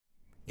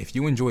If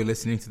you enjoy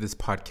listening to this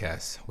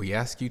podcast, we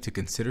ask you to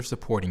consider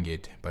supporting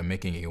it by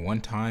making a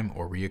one-time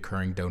or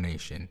reoccurring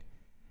donation.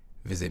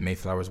 Visit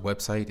Mayflower's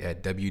website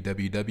at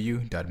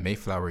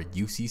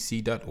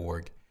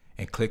www.mayflowerucc.org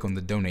and click on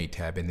the Donate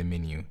tab in the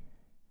menu.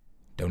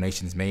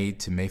 Donations made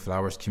to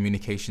Mayflower's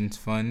Communications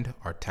Fund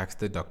are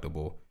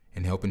tax-deductible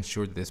and help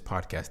ensure that this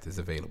podcast is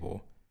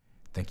available.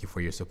 Thank you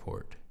for your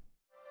support.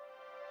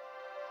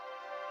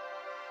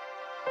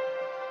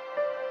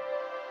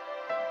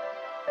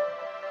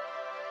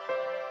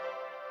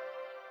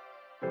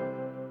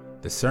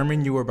 The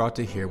sermon you are about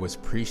to hear was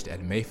preached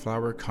at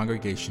Mayflower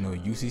Congregational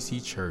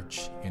UCC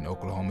Church in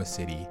Oklahoma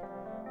City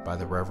by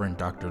the Reverend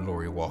Dr.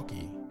 Lori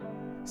Walke,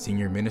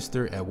 senior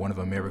minister at one of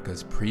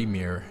America's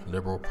premier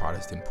liberal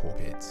Protestant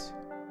pulpits.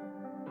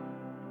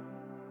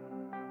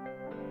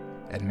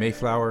 At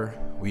Mayflower,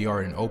 we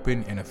are an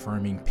open and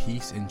affirming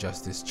peace and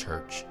justice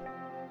church,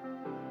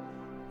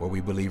 where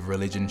we believe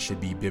religion should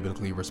be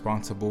biblically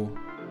responsible,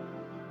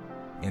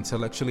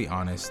 intellectually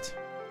honest,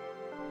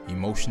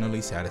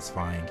 emotionally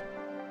satisfying,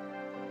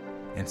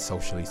 and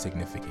socially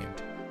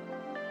significant.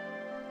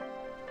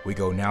 We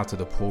go now to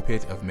the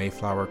pulpit of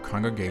Mayflower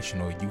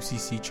Congregational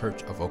UCC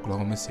Church of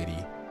Oklahoma City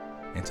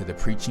and to the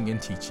preaching and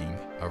teaching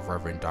of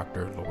Reverend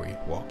Dr. Lori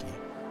Walke.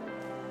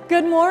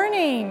 Good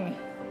morning.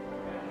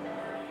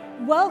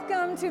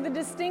 Welcome to the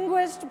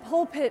Distinguished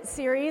Pulpit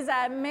Series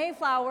at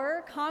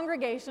Mayflower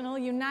Congregational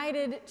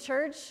United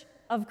Church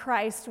of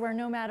Christ, where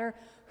no matter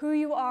who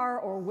you are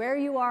or where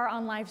you are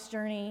on life's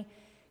journey,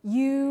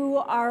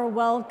 you are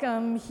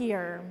welcome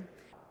here.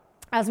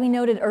 As we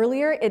noted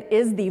earlier, it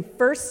is the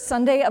first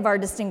Sunday of our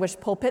Distinguished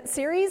Pulpit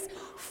Series,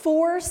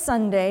 4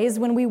 Sundays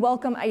when we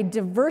welcome a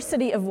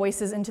diversity of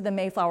voices into the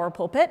Mayflower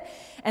pulpit.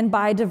 And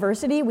by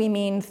diversity, we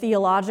mean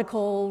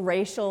theological,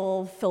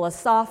 racial,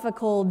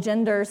 philosophical,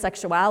 gender,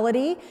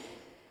 sexuality.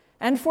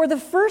 And for the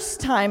first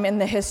time in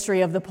the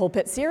history of the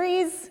Pulpit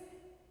Series,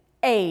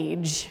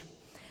 age.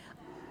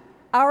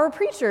 Our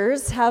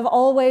preachers have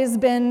always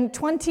been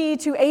 20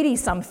 to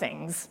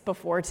 80-somethings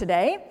before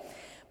today.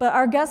 But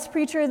our guest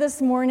preacher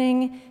this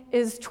morning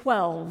is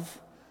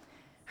 12.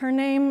 Her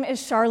name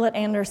is Charlotte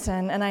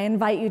Anderson, and I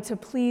invite you to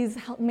please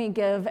help me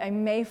give a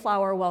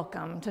Mayflower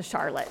welcome to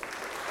Charlotte.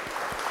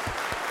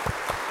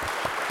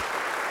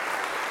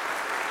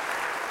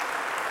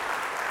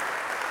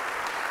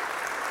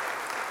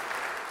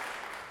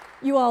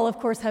 You all, of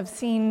course, have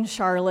seen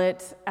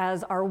Charlotte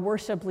as our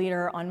worship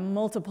leader on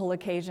multiple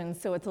occasions,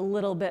 so it's a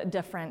little bit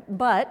different.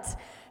 But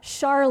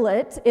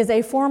Charlotte is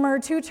a former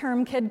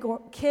 2-term kid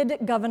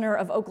governor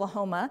of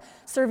Oklahoma,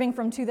 serving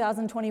from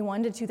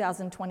 2021 to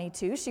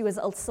 2022. She was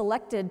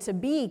selected to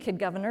be kid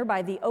governor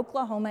by the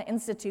Oklahoma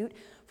Institute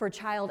for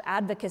Child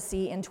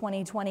Advocacy in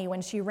 2020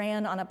 when she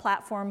ran on a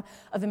platform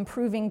of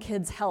improving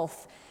kids'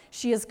 health.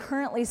 She is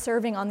currently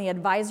serving on the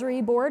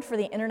advisory board for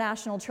the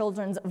International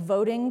Children's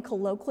Voting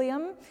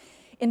Colloquium.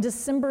 In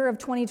December of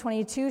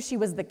 2022, she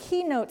was the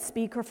keynote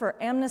speaker for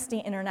Amnesty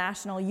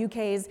International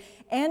UK's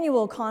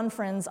annual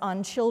conference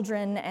on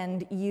children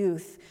and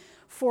youth.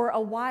 For a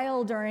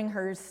while during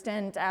her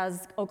stint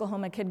as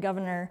Oklahoma Kid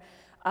Governor,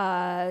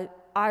 I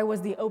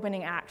was the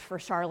opening act for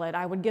Charlotte.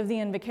 I would give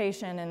the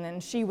invocation and then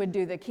she would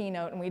do the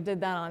keynote, and we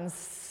did that on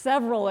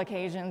several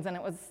occasions, and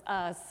it was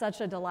such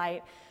a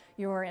delight.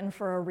 You're in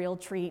for a real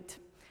treat.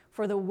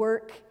 For the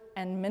work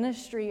and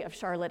ministry of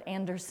Charlotte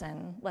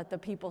Anderson, let the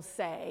people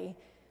say,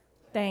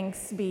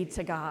 thanks be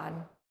to God.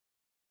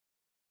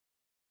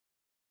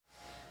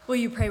 Will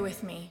you pray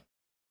with me?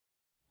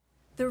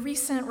 The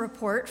recent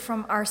report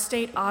from our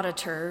state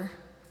auditor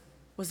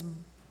was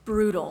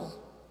brutal,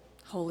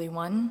 Holy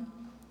One.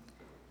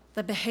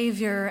 The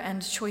behavior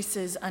and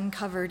choices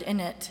uncovered in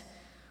it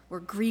were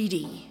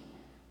greedy,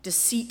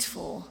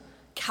 deceitful,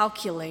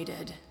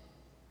 calculated,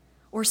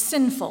 or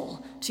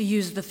sinful, to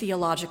use the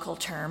theological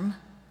term.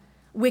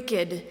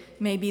 Wicked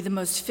may be the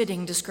most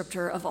fitting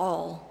descriptor of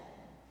all.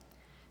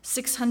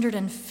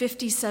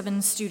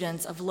 657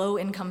 students of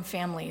low-income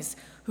families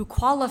who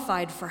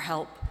qualified for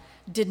help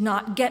did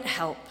not get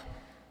help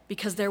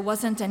because there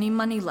wasn't any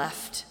money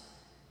left.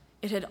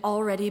 It had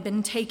already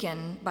been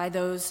taken by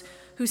those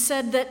who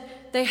said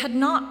that they had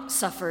not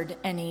suffered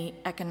any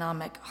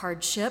economic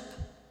hardship.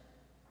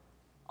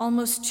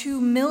 Almost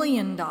 $2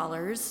 million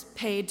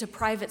paid to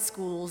private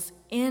schools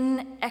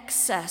in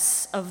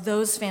excess of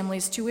those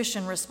families'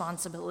 tuition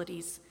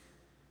responsibilities.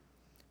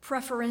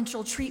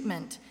 Preferential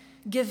treatment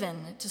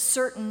given to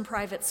certain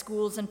private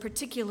schools and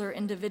particular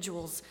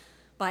individuals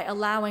by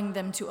allowing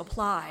them to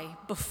apply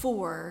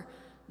before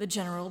the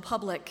general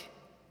public.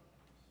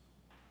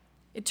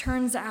 It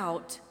turns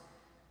out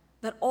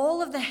that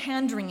all of the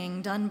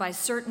hand-wringing done by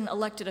certain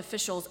elected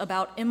officials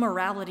about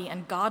immorality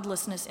and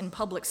godlessness in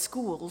public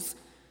schools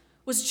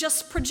was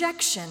just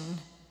projection.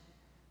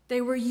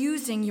 They were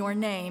using your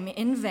name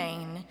in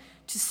vain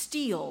to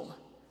steal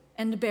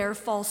and bear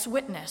false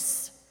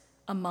witness,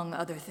 among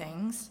other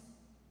things.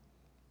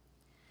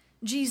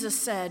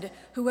 Jesus said,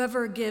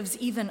 "Whoever gives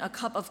even a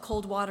cup of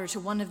cold water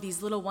to one of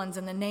these little ones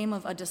in the name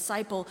of a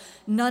disciple,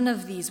 none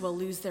of these will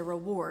lose their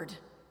reward."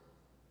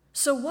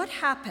 So what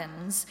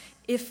happens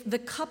if the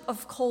cup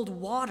of cold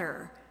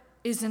water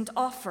isn't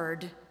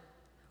offered?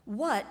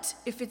 What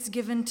if it's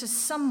given to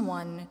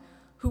someone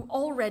who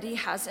already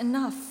has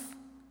enough?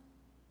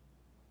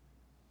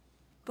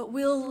 But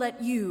we'll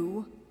let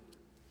you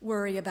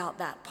worry about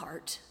that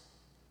part.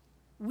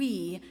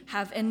 We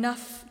have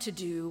enough to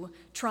do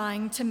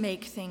trying to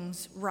make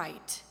things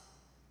right.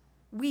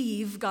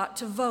 We've got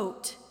to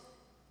vote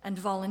and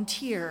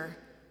volunteer,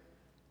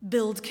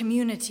 build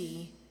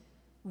community,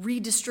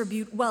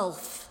 redistribute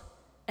wealth,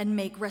 and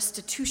make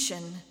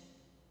restitution.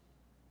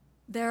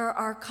 There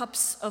are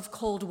cups of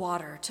cold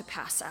water to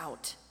pass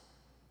out.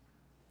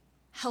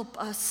 Help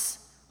us,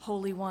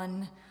 Holy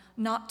One,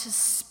 not to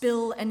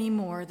spill any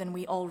more than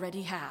we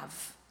already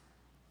have.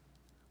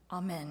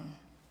 Amen.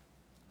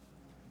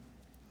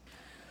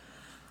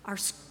 Our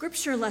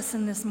scripture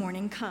lesson this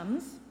morning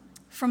comes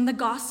from the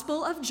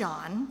Gospel of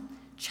John,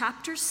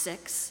 chapter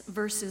 6,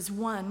 verses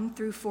 1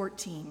 through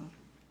 14.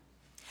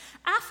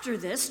 After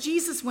this,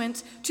 Jesus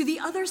went to the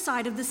other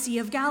side of the Sea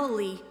of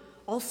Galilee,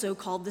 also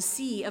called the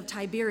Sea of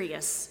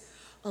Tiberias.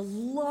 A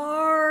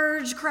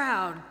large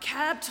crowd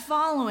kept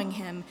following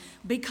him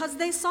because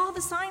they saw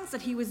the signs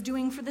that he was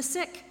doing for the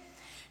sick.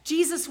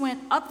 Jesus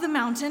went up the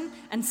mountain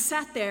and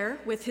sat there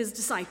with his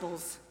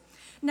disciples.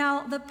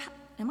 Now,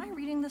 am I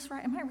reading this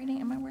right?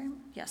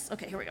 Yes,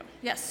 okay, here we go.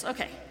 Yes,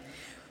 okay.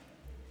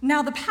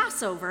 Now the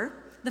Passover,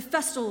 the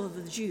festival of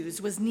the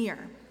Jews, was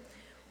near.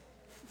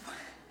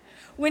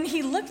 When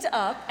he looked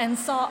up and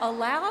saw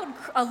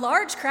a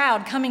large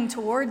crowd coming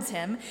towards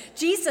him,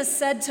 Jesus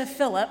said to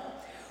Philip,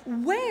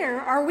 "Where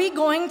are we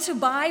going to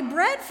buy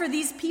bread for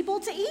these people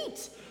to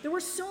eat?" There were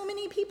so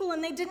many people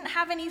and they didn't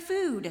have any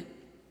food.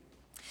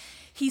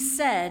 He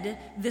said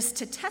this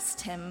to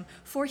test him,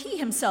 for he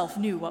himself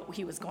knew what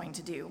he was going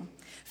to do.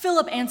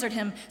 Philip answered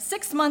him,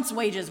 6 months'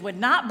 wages would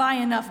not buy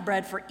enough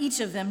bread for each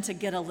of them to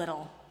get a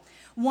little.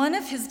 One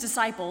of his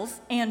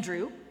disciples,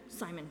 Andrew,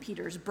 Simon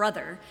Peter's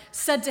brother,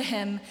 said to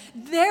him,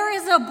 "There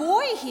is a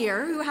boy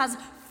here who has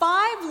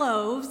 5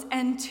 loaves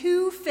and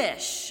 2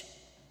 fish.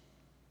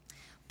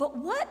 But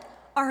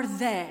what are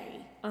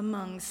they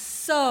among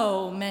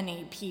so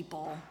many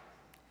people?"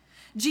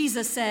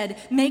 Jesus said,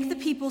 "Make the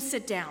people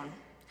sit down."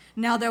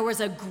 Now there was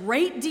a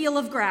great deal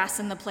of grass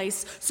in the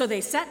place, so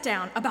they sat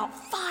down, about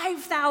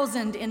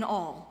 5,000 in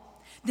all.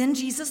 Then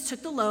Jesus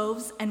took the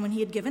loaves, and when he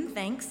had given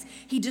thanks,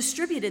 he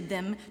distributed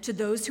them to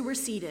those who were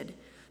seated.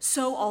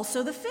 So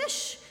also the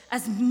fish,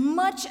 as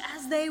much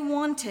as they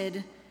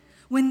wanted.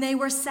 When they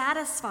were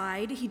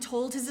satisfied, he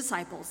told his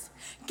disciples,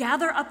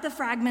 "Gather up the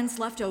fragments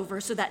left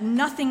over so that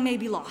nothing may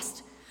be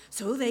lost."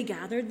 So they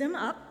gathered them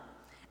up,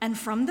 and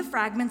from the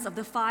fragments of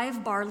the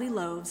 5 barley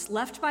loaves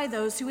left by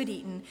those who had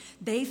eaten,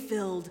 they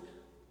filled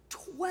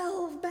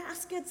 12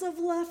 baskets of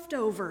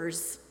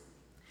leftovers.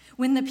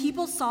 When the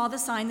people saw the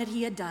sign that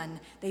he had done,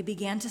 they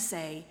began to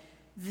say,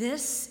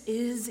 "This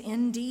is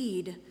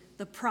indeed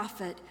the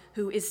prophet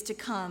who is to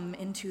come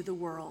into the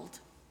world."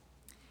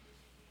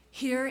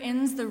 Here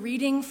ends the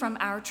reading from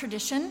our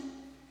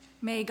tradition.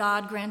 May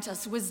God grant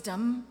us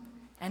wisdom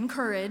and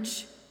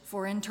courage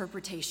for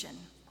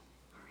interpretation.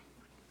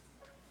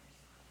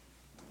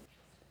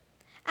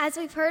 As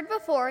we've heard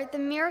before, the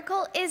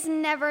miracle is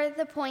never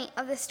the point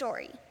of the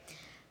story.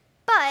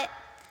 But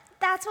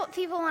that's what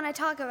people want to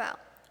talk about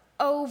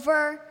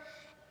over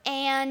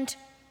and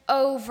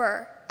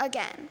over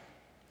again.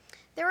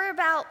 There were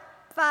about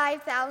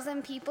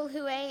 5,000 people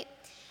who ate.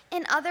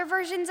 In other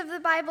versions of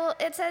the Bible,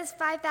 it says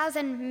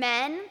 5,000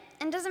 men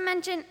and doesn't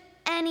mention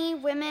any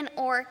women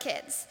or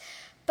kids.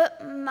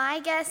 But my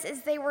guess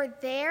is they were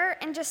there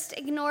and just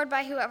ignored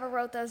by whoever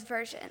wrote those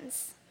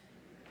versions.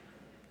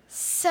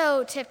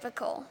 So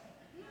typical.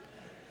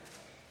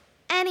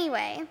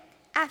 Anyway,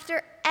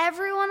 after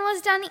everyone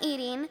was done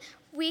eating,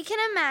 we can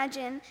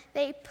imagine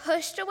they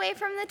pushed away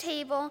from the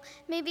table,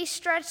 maybe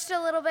stretched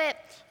a little bit,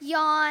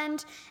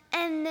 yawned,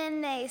 and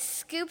then they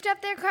scooped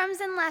up their crumbs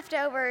and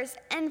leftovers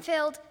and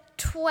filled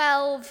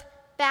 12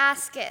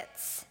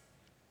 baskets.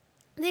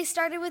 They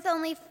started with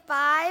only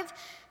 5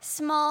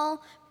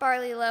 small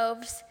barley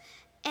loaves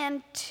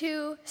and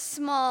 2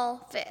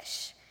 small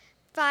fish.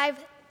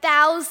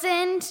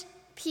 5,000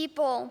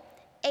 people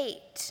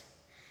ate.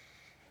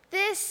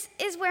 This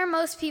is where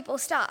most people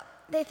stop.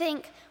 They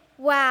think,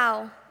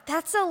 wow,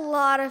 that's a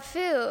lot of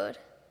food.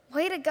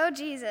 Way to go,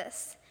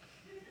 Jesus.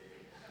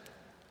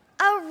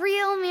 A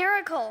real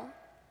miracle.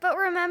 But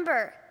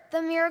remember,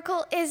 the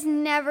miracle is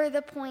never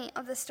the point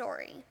of the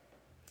story.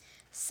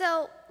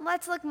 So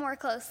let's look more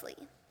closely.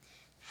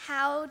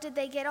 How did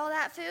they get all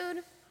that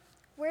food?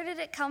 Where did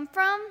it come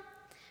from?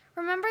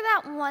 Remember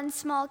that one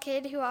small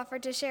kid who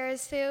offered to share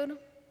his food?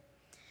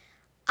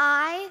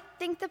 I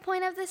think the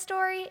point of the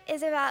story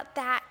is about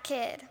that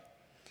kid.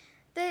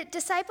 The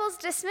disciples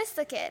dismissed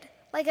the kid,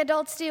 like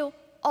adults do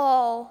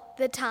all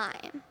the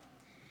time.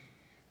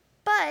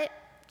 But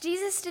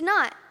Jesus did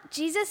not.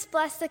 Jesus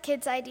blessed the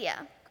kid's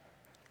idea.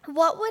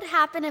 What would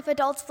happen if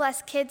adults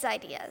blessed kids'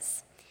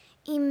 ideas?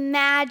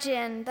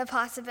 Imagine the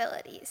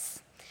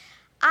possibilities.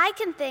 I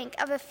can think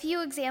of a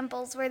few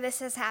examples where this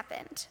has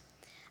happened.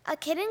 A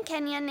kid in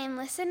Kenya named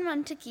Listen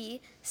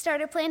Muntaki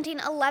started planting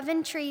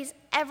 11 trees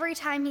every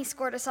time he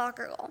scored a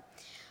soccer goal,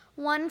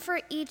 one for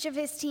each of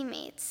his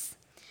teammates.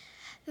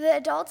 The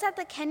adults at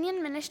the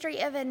Kenyan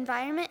Ministry of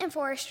Environment and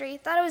Forestry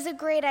thought it was a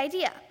great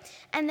idea,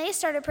 and they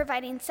started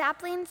providing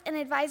saplings and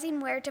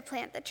advising where to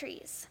plant the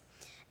trees.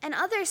 And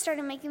others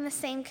started making the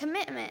same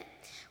commitment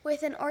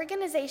with an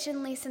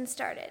organization Leeson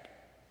started.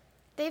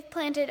 They've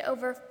planted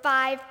over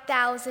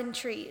 5,000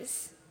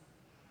 trees.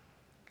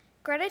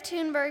 Greta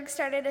Thunberg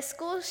started a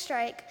school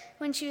strike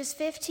when she was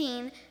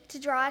 15 to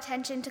draw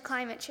attention to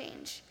climate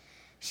change.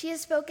 She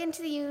has spoken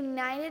to the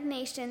United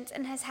Nations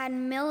and has had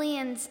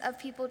millions of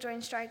people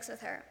join strikes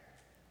with her.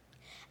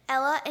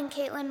 Ella and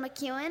Caitlin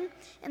McEwen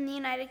in the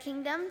United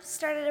Kingdom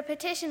started a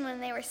petition when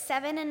they were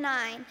 7 and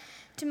 9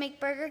 to make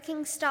Burger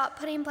King stop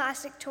putting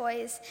plastic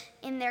toys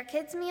in their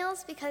kids'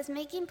 meals because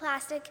making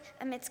plastic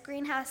emits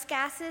greenhouse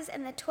gases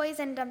and the toys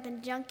end up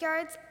in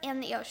junkyards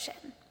and the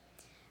ocean.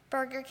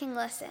 Burger King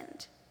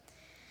listened.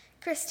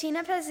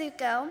 Christina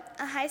Pazuko,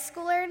 a high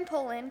schooler in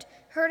Poland,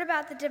 heard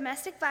about the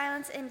domestic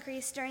violence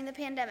increase during the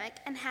pandemic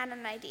and had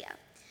an idea.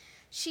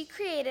 She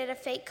created a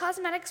fake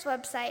cosmetics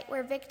website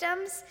where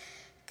victims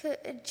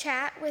could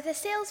chat with a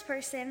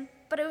salesperson,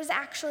 but it was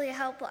actually a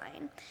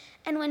helpline.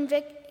 And when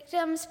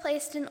victims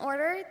placed an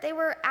order, they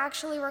were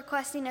actually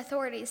requesting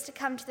authorities to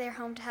come to their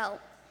home to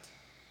help.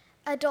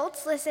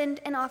 Adults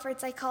listened and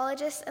offered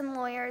psychologists and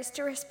lawyers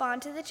to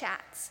respond to the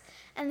chats,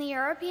 and the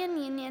European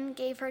Union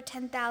gave her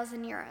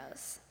 10,000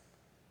 euros.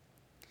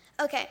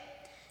 Okay,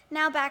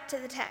 now back to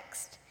the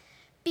text.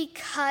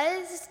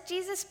 Because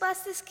Jesus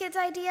blessed this kid's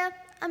idea,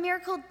 a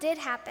miracle did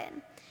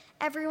happen.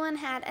 Everyone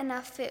had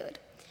enough food.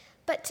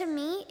 But to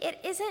me, it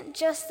isn't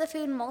just the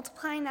food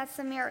multiplying that's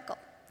the miracle.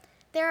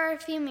 There are a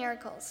few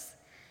miracles.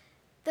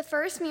 The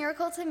first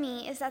miracle to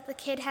me is that the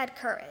kid had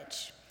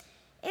courage.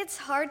 It's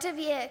hard to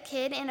be a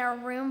kid in a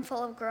room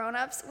full of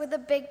grown-ups with a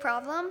big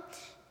problem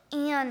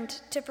and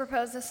to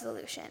propose a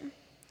solution.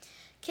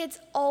 Kids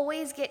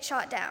always get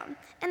shot down,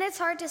 and it's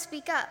hard to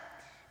speak up.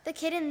 The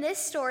kid in this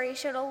story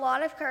showed a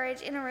lot of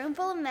courage in a room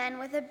full of men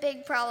with a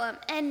big problem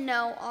and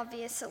no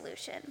obvious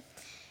solution.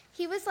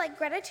 He was like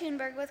Greta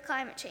Thunberg with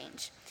climate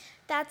change.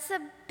 That's a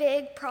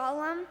big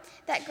problem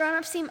that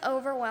grown-ups seem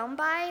overwhelmed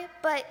by,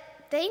 but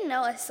they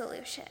know a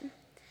solution.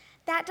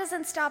 That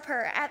doesn't stop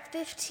her at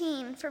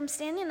 15 from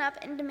standing up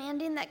and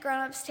demanding that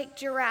grown-ups take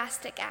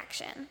drastic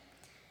action.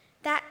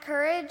 That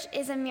courage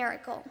is a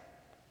miracle.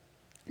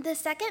 The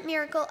second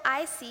miracle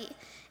I see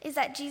is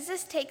that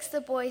Jesus takes the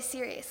boy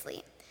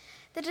seriously.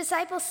 The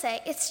disciples say,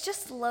 it's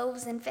just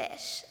loaves and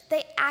fish.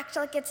 They act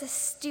like it's a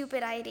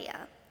stupid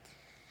idea.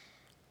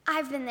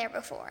 I've been there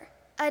before.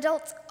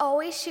 Adults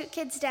always shoot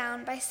kids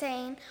down by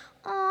saying,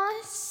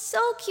 "Aw,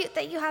 so cute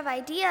that you have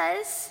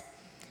ideas.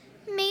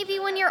 Maybe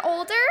when you're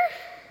older?"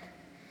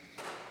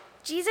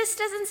 Jesus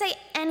doesn't say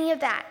any of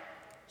that.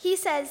 He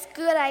says,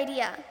 good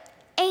idea,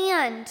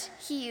 and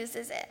he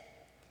uses it.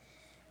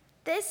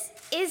 This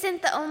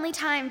isn't the only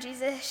time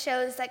Jesus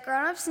shows that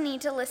grown-ups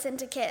need to listen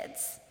to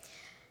kids.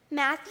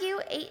 Matthew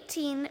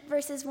 18,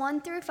 verses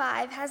 1 through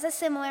 5 has a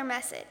similar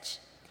message.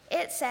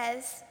 It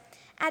says,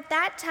 "At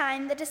that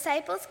time the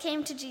disciples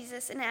came to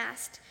Jesus and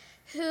asked,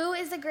 'Who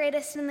is the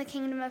greatest in the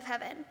kingdom of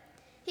heaven?'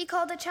 He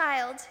called a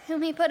child,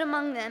 whom he put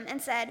among them,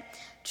 and said,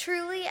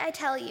 'Truly I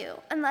tell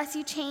you, unless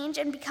you change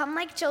and become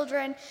like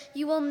children,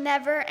 you will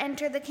never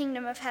enter the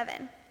kingdom of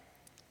heaven.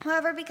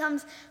 Whoever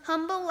becomes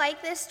humble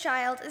like this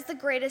child is the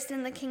greatest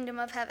in the kingdom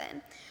of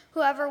heaven.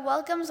 Whoever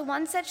welcomes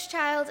one such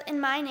child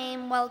in my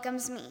name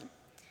welcomes me.'"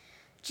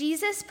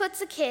 Jesus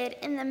puts a kid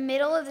in the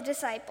middle of the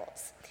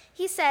disciples.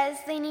 He says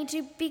they need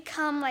to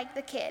become like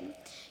the kid.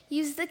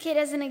 Use the kid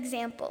as an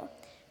example.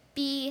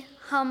 Be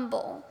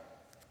humble.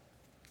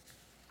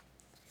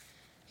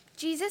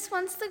 Jesus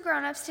wants the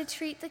grown-ups to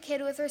treat the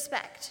kid with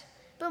respect.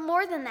 But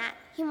more than that,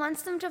 he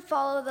wants them to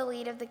follow the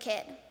lead of the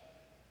kid.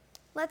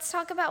 Let's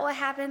talk about what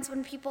happens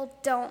when people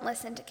don't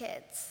listen to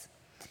kids.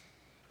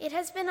 It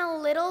has been a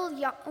little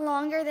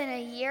longer than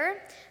a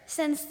year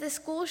since the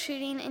school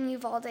shooting in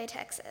Uvalde,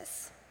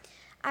 Texas.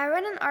 I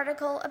read an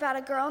article about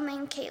a girl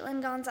named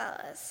Caitlin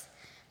Gonzalez.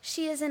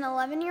 She is an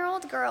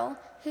 11-year-old girl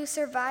who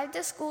survived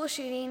the school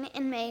shooting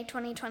in May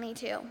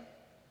 2022.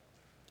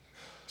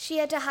 She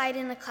had to hide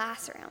in a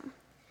classroom.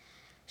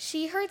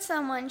 She heard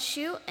someone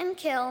shoot and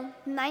kill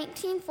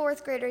 19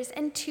 fourth graders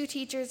and 2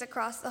 teachers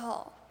across the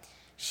hall.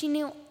 She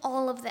knew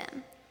all of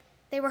them.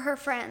 They were her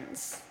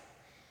friends.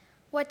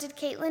 What did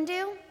Caitlin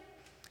do?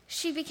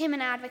 She became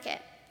an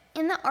advocate.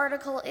 In the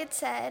article, it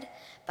said,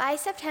 by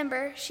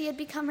September, she had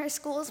become her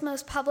school's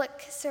most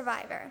public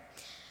survivor,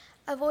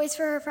 a voice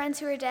for her friends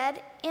who were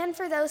dead and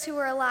for those who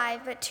were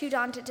alive but too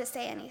daunted to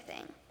say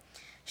anything.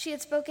 She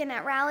had spoken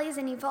at rallies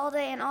in Uvalde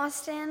and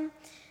Austin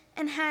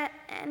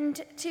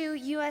and to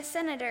U.S.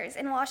 senators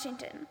in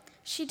Washington.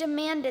 She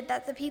demanded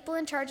that the people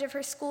in charge of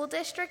her school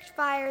district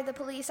fire the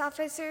police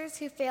officers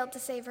who failed to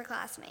save her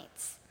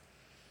classmates.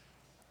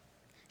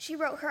 She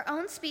wrote her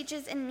own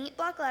speeches in neat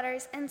block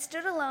letters and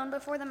stood alone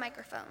before the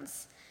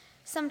microphones,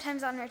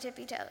 sometimes on her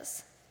tippy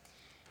toes.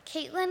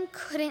 Caitlin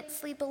couldn't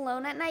sleep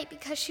alone at night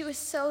because she was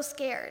so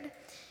scared.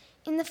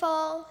 In the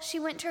fall, she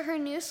went to her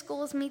new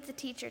school's Meet the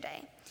Teacher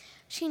Day.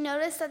 She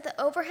noticed that the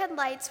overhead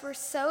lights were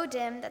so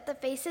dim that the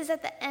faces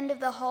at the end of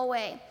the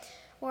hallway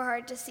were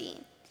hard to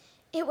see.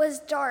 It was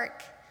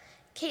dark.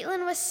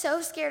 Caitlin was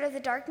so scared of the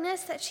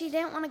darkness that she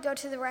didn't want to go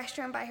to the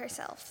restroom by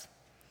herself.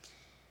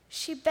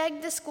 She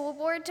begged the school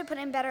board to put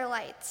in better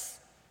lights,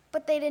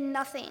 but they did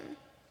nothing.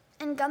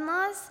 And gun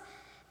laws,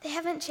 they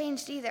haven't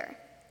changed either.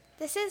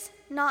 This is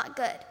not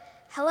good.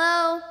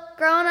 Hello,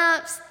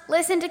 grown-ups,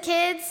 listen to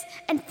kids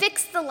and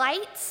fix the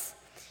lights.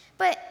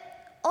 But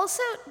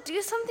also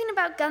do something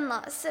about gun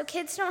laws so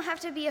kids don't have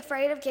to be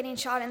afraid of getting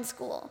shot in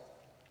school.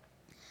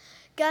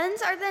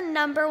 Guns are the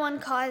 #1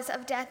 cause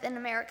of death in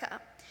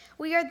America.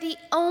 We are the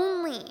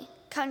only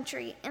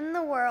country in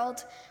the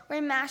world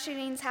where mass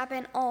shootings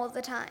happen all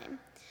the time.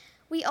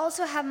 We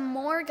also have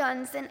more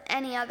guns than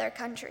any other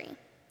country.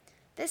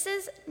 This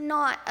is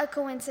not a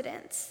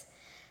coincidence.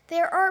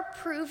 There are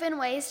proven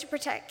ways to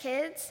protect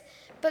kids,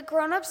 but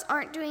grown-ups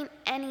aren't doing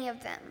any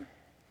of them.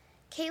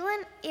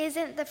 Caitlin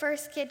isn't the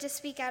first kid to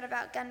speak out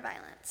about gun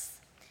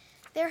violence.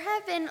 There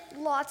have been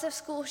lots of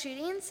school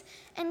shootings,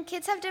 and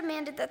kids have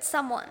demanded that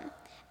someone,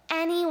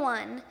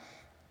 anyone,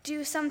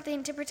 do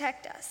something to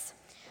protect us.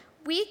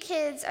 We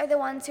kids are the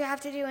ones who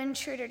have to do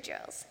intruder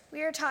drills.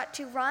 We are taught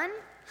to run,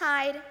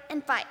 hide,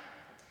 and fight.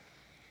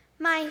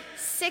 My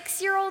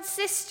 6-year-old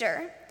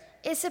sister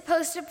is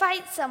supposed to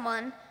fight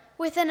someone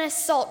with an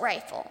assault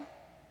rifle.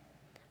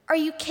 Are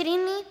you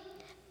kidding me?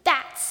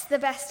 That's the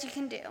best you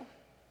can do.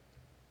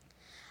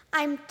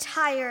 I'm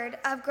tired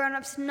of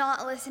grown-ups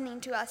not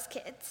listening to us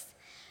kids.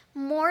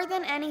 More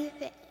than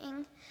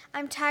anything,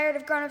 I'm tired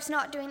of grown-ups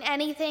not doing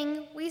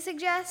anything we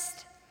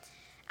suggest.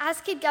 As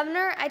kid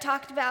governor, I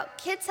talked about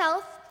kids'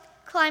 health,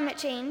 climate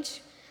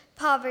change,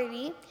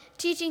 poverty,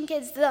 teaching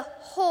kids the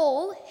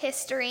whole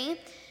history,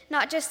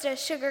 not just a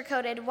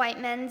sugar-coated white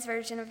men's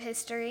version of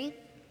history,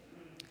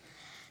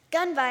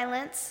 gun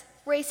violence,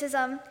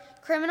 racism,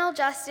 criminal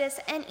justice,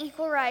 and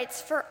equal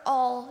rights for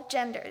all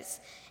genders,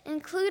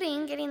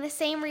 including getting the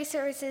same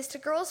resources to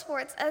girls'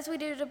 sports as we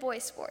do to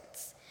boys'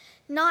 sports,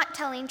 not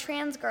telling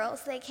trans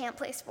girls they can't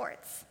play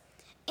sports,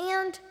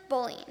 and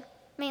bullying,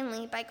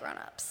 mainly by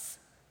grown-ups.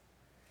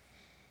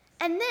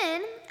 And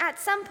then, at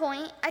some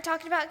point, I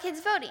talked about kids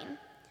voting.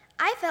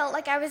 I felt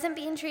like I wasn't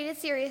being treated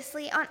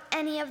seriously on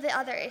any of the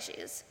other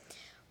issues.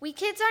 We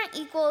kids aren't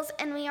equals,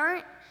 and we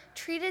aren't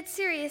treated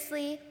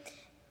seriously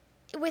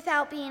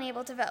without being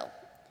able to vote.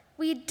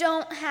 We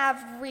don't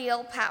have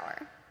real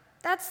power.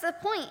 That's the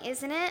point,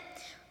 isn't it?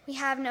 We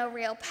have no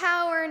real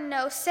power,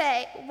 no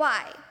say.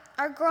 Why?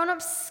 Are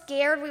grown-ups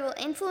scared we will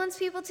influence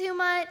people too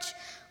much?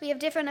 We have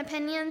different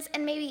opinions,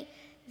 and maybe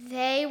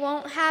they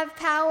won't have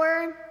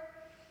power?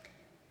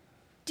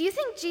 Do you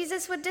think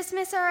Jesus would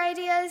dismiss our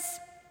ideas?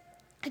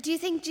 Do you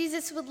think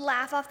Jesus would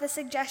laugh off the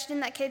suggestion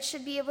that kids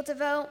should be able to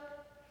vote?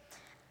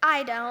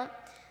 I don't.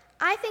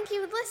 I think he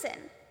would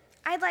listen.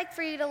 I'd like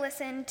for you to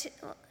listen to,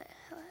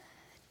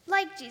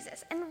 like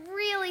Jesus, and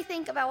really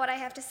think about what I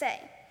have to say.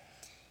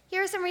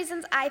 Here are some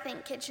reasons I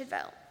think kids should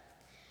vote.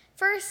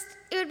 First,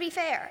 it would be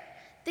fair.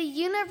 The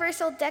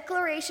Universal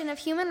Declaration of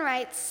Human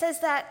Rights says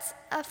that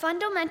a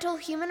fundamental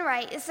human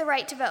right is the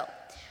right to vote.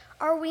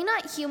 Are we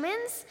not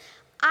humans?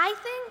 I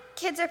think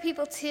kids are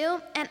people too,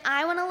 and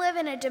I want to live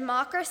in a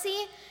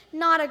democracy,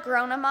 not a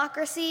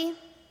grown-democracy.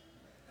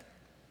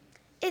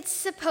 It's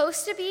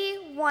supposed to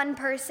be one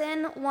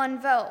person,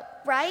 one vote,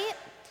 right?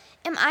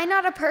 Am I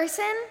not a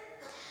person?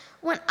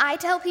 When I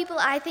tell people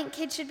I think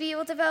kids should be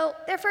able to vote,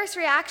 their first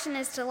reaction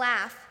is to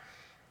laugh.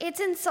 It's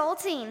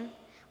insulting.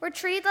 We're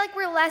treated like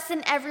we're less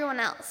than everyone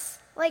else,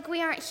 like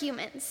we aren't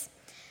humans.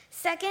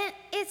 Second,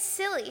 it's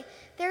silly.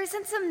 There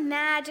isn't some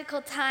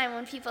magical time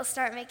when people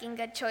start making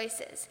good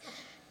choices.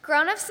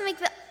 Grown-ups make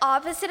the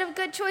opposite of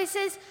good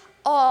choices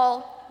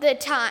all the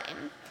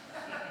time.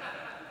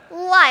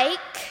 Like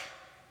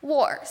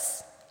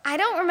wars. I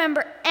don't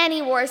remember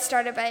any wars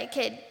started by a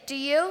kid. Do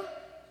you?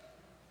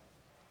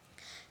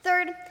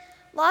 Third,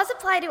 laws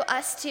apply to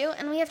us too,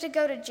 and we have to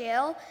go to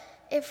jail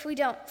if we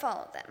don't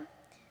follow them.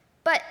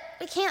 But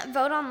we can't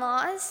vote on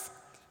laws.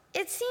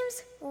 It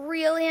seems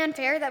really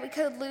unfair that we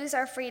could lose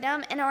our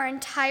freedom and our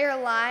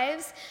entire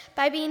lives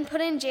by being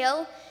put in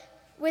jail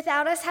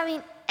without us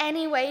having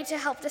any way to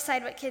help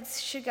decide what kids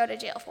should go to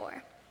jail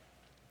for.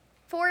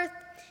 Fourth,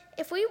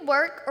 if we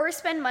work or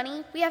spend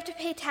money, we have to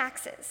pay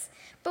taxes,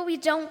 but we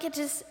don't get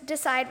to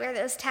decide where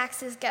those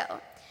taxes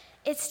go.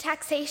 It's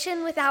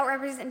taxation without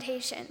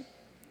representation.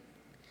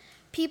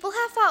 People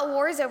have fought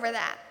wars over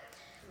that.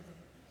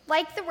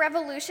 Like the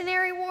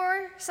Revolutionary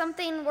War,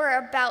 something we're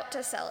about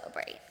to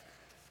celebrate.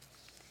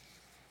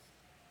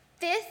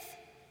 Fifth,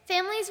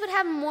 families would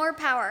have more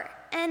power,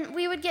 and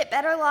we would get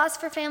better laws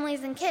for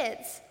families and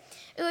kids.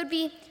 It would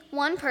be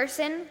one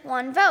person,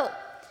 one vote.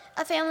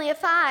 A family of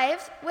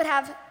 5 would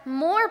have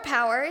more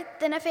power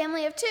than a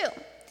family of 2,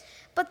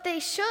 but they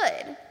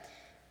should.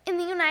 In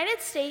the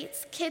United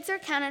States, kids are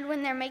counted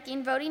when they're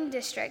making voting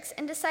districts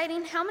and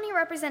deciding how many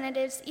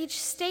representatives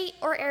each state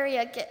or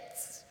area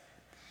gets.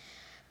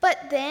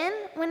 But then,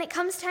 when it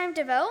comes time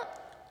to vote,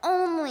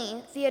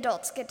 only the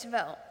adults get to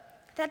vote.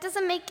 That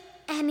doesn't make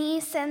any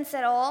sense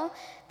at all.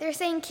 They're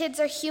saying kids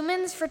are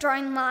humans for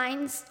drawing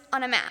lines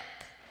on a map,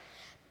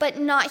 but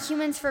not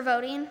humans for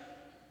voting.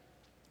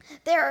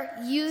 They're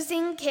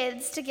using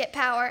kids to get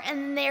power,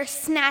 and they're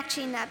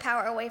snatching that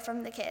power away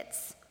from the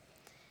kids.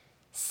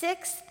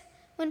 Sixth,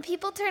 when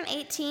people turn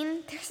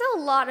 18, there's a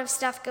lot of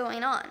stuff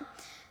going on.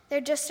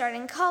 They're just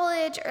starting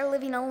college or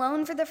living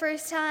alone for the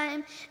first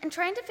time and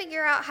trying to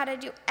figure out how to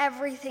do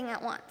everything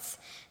at once.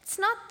 It's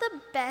not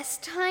the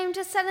best time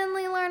to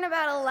suddenly learn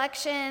about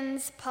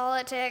elections,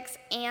 politics,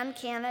 and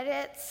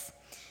candidates.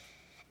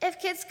 If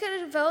kids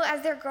could vote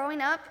as they're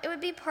growing up, it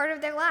would be part of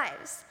their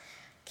lives.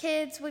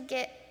 Kids would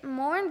get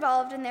more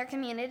involved in their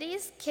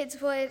communities. Kids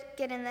would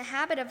get in the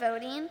habit of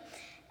voting.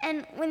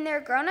 And when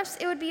they're grown-ups,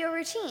 it would be a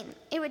routine.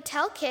 It would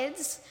tell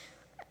kids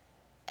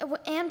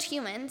and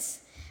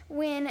humans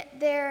when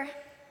they're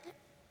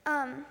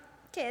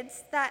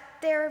kids that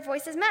their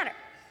voices matter.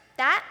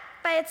 That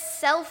by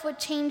itself would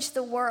change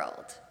the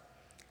world.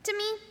 To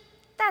me,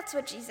 that's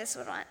what Jesus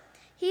would want.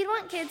 He'd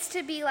want kids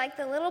to be like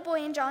the little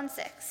boy in John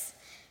 6,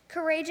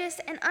 courageous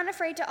and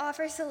unafraid to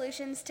offer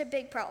solutions to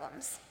big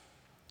problems.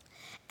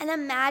 And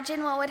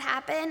imagine what would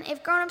happen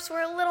if grown-ups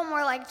were a little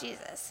more like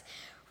Jesus,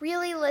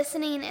 really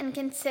listening and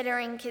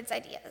considering kids'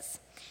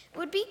 ideas. It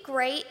would be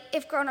great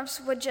if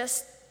grown-ups would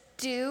just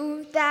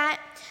do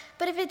that,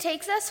 but if it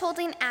takes us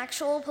holding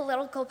actual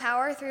political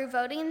power through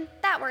voting,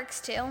 that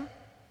works too.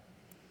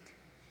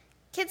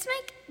 Kids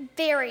make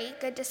very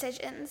good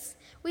decisions.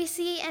 We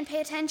see and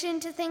pay attention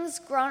to things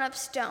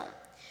grown-ups don't.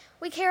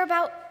 We care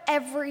about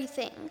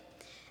everything,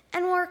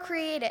 and we're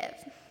creative.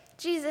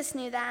 Jesus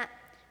knew that.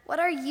 What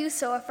are you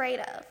so afraid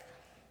of?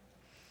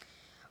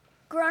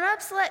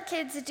 Grown-ups let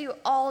kids do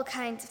all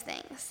kinds of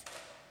things,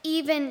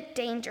 even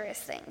dangerous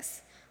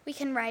things. We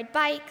can ride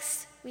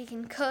bikes, we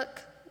can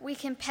cook, we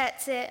can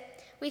pet sit,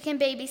 we can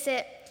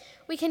babysit,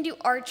 we can do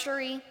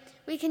archery,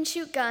 we can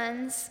shoot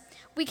guns,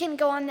 we can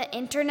go on the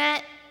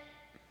internet.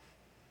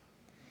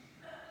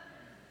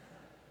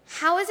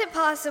 How is it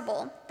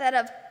possible that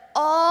of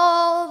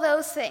all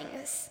those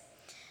things,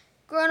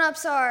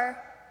 grown-ups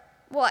are,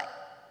 what,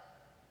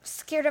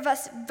 scared of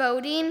us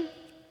voting?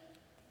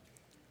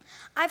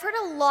 I've heard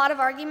a lot of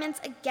arguments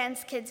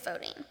against kids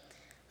voting.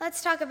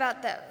 Let's talk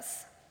about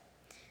those.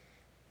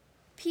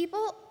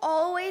 People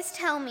always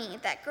tell me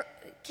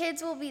that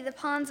kids will be the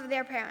pawns of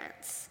their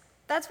parents.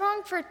 That's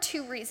wrong for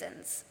two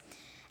reasons.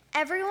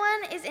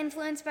 Everyone is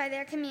influenced by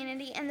their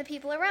community and the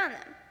people around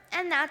them,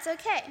 and that's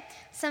okay.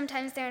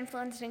 Sometimes they're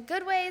influenced in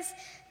good ways,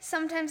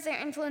 sometimes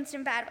they're influenced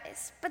in bad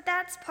ways, but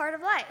that's part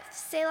of life.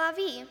 C'est la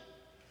vie.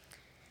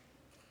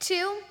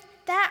 Two,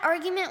 that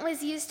argument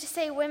was used to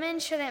say women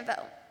shouldn't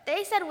vote.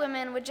 They said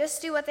women would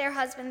just do what their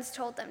husbands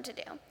told them to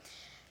do.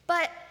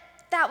 But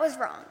that was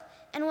wrong,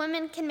 and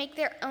women can make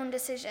their own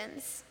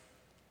decisions.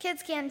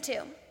 Kids can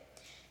too.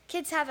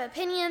 Kids have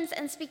opinions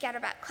and speak out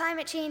about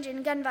climate change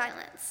and gun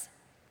violence.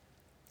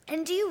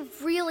 And do you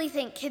really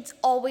think kids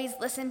always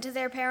listen to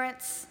their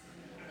parents?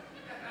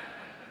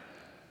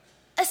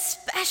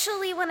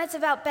 Especially when it's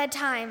about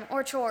bedtime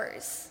or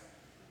chores.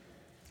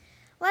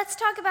 Let's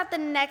talk about the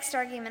next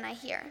argument I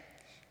hear.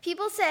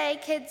 People say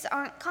kids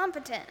aren't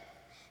competent.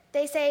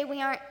 They say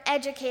we aren't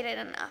educated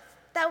enough,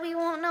 that we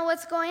won't know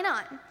what's going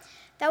on,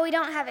 that we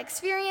don't have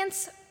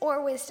experience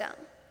or wisdom.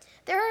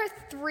 There are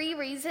 3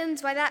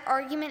 reasons why that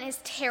argument is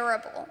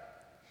terrible.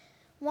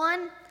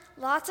 1,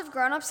 lots of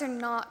grown-ups are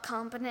not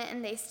competent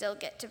and they still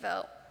get to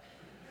vote.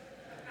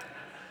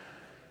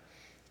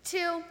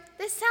 2,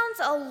 this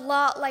sounds a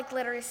lot like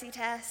literacy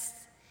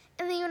tests.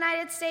 In the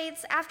United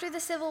States, after the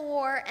Civil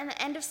War and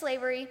the end of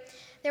slavery,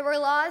 there were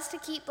laws to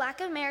keep Black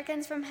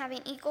Americans from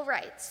having equal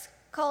rights,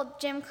 called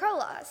Jim Crow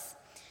laws.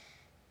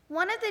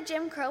 One of the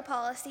Jim Crow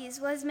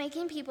policies was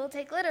making people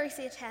take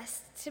literacy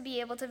tests to be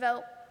able to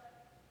vote.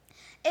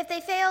 If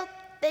they failed,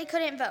 they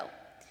couldn't vote.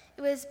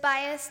 It was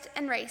biased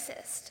and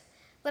racist.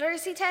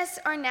 Literacy tests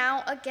are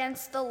now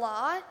against the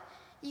law.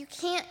 You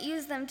can't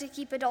use them to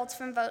keep adults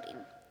from voting.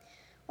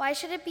 Why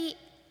should it be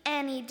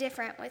any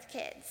different with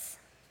kids?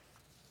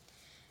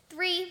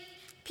 3,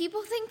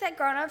 people think that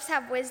grown-ups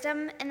have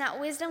wisdom and that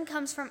wisdom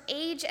comes from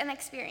age and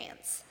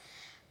experience.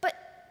 But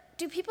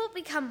do people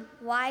become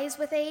wise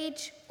with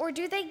age, or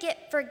do they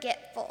get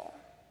forgetful?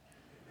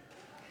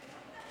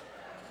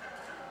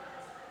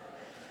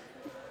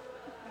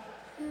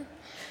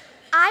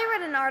 I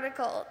read an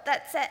article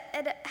that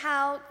said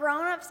how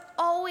grown-ups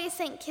always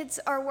think kids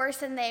are worse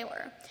than they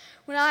were.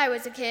 When I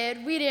was a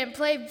kid, we didn't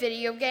play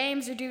video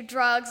games or do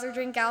drugs or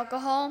drink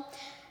alcohol.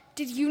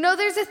 Did you know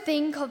there's a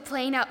thing called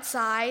playing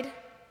outside?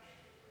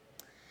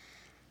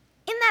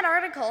 In that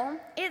article,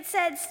 it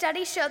said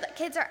studies show that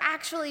kids are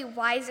actually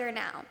wiser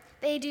now.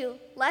 They do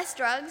less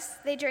drugs,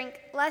 they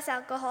drink less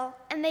alcohol,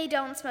 and they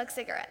don't smoke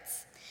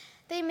cigarettes.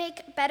 They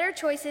make better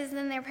choices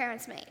than their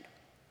parents made.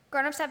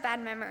 Grown-ups have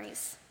bad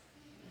memories.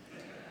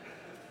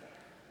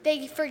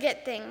 They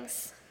forget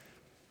things.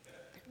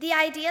 The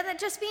idea that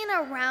just being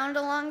around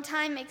a long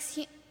time makes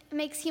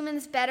makes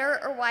humans better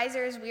or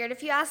wiser is weird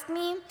if you ask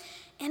me,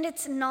 and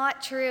it's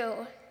not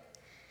true.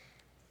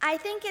 I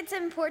think it's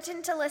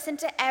important to listen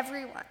to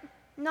everyone,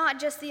 not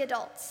just the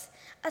adults,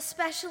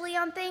 especially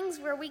on things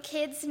where we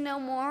kids know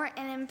more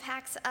and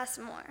impacts us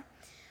more,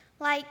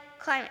 like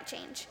climate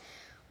change.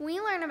 We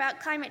learn about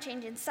climate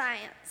change in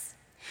science.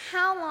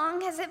 How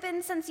long has it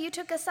been since you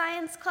took a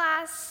science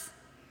class?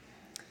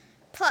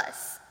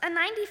 Plus, a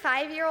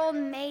 95-year-old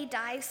may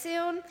die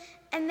soon,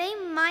 and they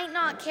might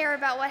not care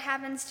about what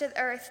happens to the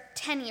Earth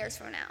 10 years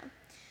from now.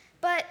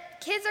 But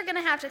kids are going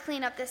to have to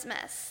clean up this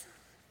mess.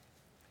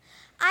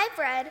 I've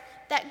read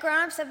that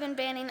grown-ups have been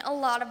banning a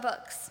lot of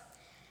books.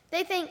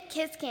 They think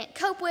kids can't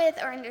cope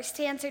with or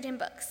understand certain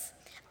books.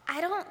 I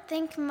don't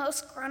think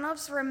most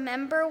grown-ups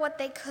remember what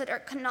they could or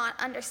could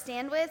not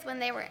understand with when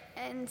they were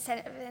in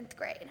 7th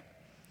grade.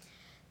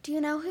 Do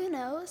you know who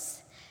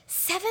knows?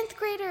 7th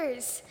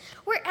graders!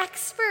 We're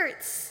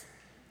experts!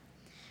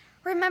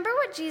 Remember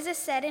what Jesus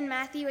said in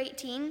Matthew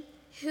 18?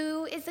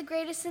 Who is the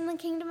greatest in the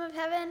kingdom of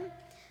heaven?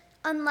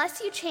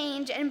 Unless you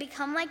change and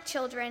become like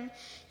children,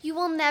 you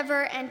will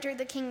never enter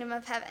the kingdom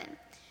of heaven.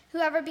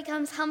 Whoever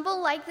becomes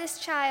humble like this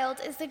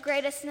child is the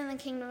greatest in the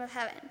kingdom of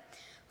heaven.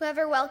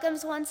 Whoever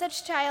welcomes one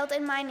such child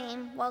in my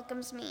name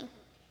welcomes me.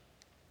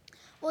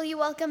 Will you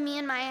welcome me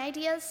and my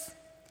ideas?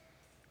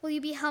 Will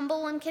you be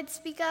humble when kids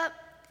speak up?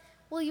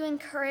 Will you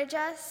encourage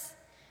us?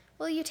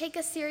 Will you take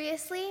us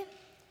seriously?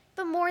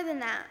 But more than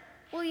that,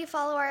 will you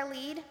follow our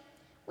lead?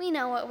 We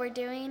know what we're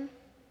doing.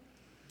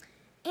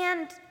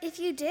 And if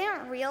you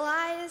didn't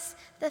realize,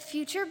 the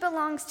future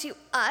belongs to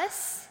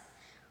us.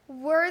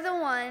 We're the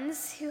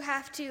ones who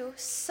have to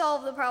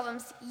solve the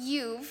problems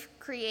you've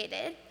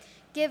created.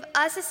 Give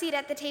us a seat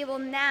at the table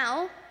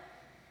now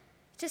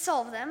to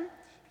solve them.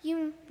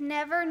 You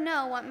never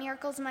know what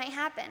miracles might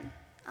happen.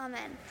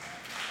 Amen.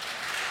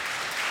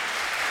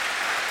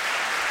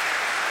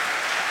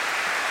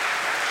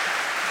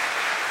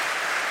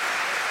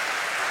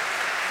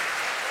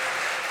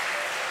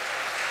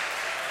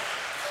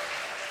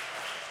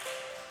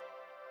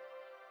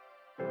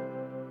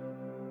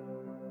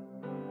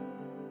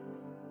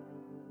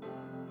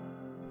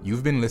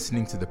 You've been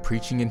listening to the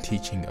preaching and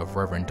teaching of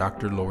Reverend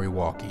Dr. Lori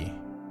Walke,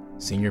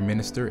 Senior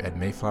Minister at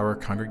Mayflower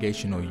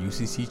Congregational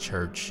UCC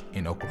Church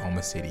in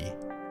Oklahoma City.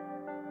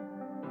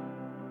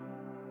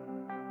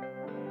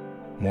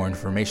 More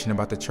information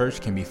about the church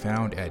can be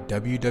found at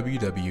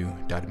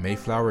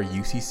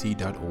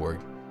www.mayflowerucc.org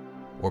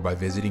or by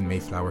visiting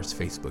Mayflower's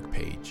Facebook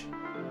page.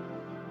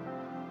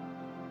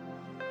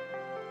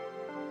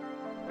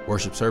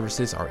 Worship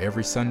services are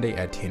every Sunday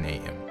at 10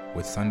 a.m.,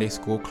 with Sunday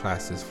school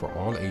classes for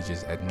all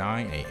ages at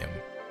 9 a.m.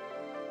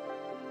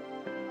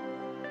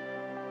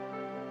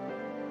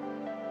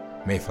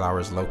 Mayflower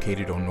is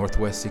located on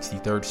Northwest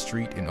 63rd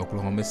Street in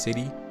Oklahoma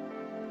City,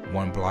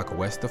 1 block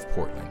west of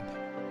Portland.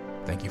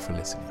 Thank you for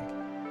listening.